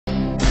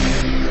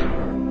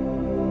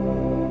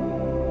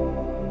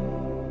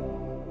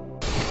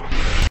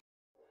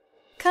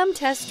Come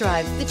test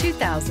drive the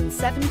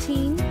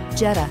 2017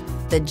 Jetta.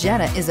 The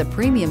Jetta is a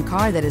premium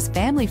car that is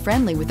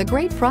family-friendly with a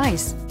great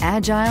price,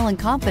 agile and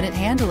confident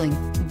handling.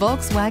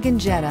 Volkswagen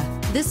Jetta.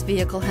 This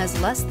vehicle has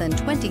less than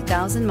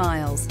 20,000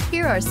 miles.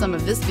 Here are some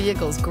of this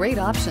vehicle's great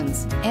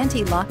options: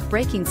 anti-lock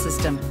braking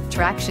system,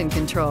 traction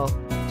control,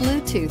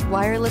 Bluetooth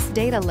wireless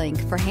data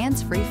link for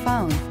hands-free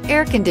phone,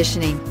 air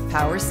conditioning,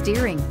 power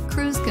steering,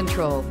 cruise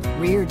control,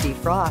 rear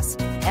defrost,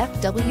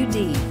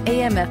 FWD,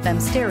 AM/FM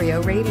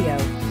stereo radio,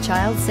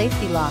 child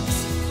safety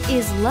locks.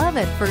 Is love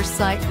at first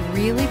sight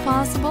really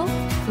possible?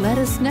 Let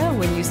us know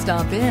when you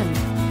stop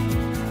in.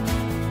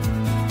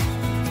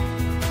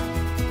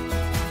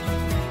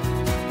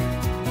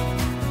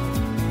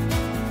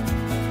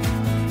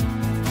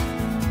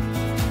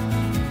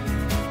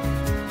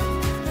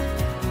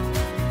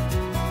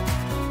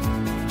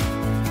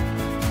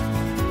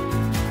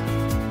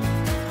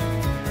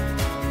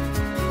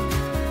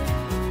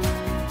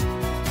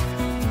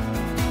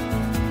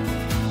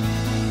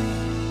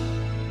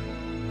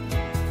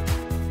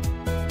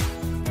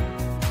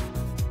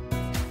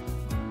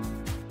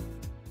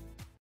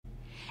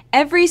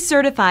 Every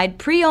certified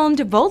pre-owned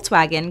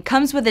Volkswagen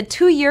comes with a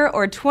 2-year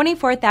or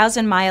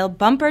 24,000-mile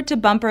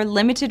bumper-to-bumper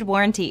limited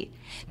warranty,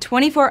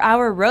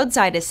 24-hour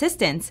roadside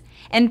assistance,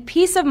 and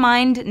peace of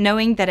mind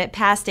knowing that it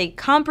passed a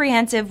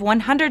comprehensive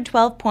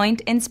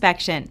 112-point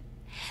inspection.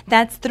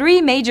 That's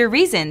 3 major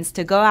reasons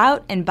to go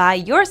out and buy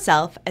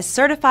yourself a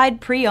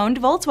certified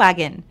pre-owned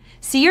Volkswagen.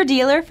 See your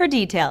dealer for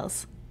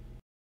details.